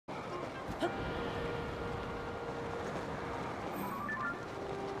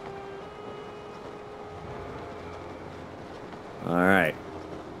Alright.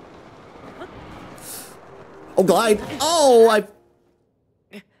 Oh, glide! Oh, I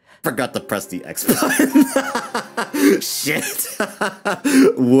forgot to press the X button. Shit.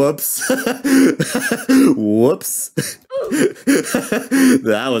 Whoops. Whoops.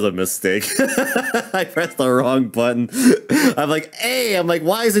 That was a mistake. I pressed the wrong button. I'm like, A. I'm like,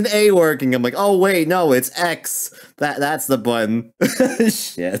 why isn't A working? I'm like, oh, wait, no, it's X. That's the button.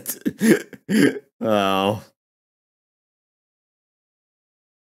 Shit. Oh.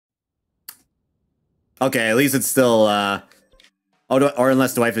 Okay, at least it's still, oh, or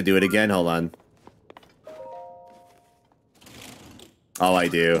unless do I have to do it again? Hold on. Oh, I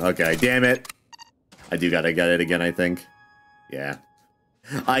do. Okay, damn it. I do gotta get it again, I think. Yeah.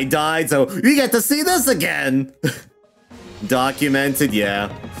 I died, so we get to see this again! Documented,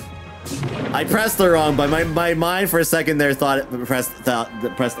 yeah. I pressed the wrong, but my mind for a second there thought it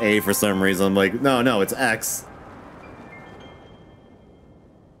pressed A for some reason. I'm like, no, it's X.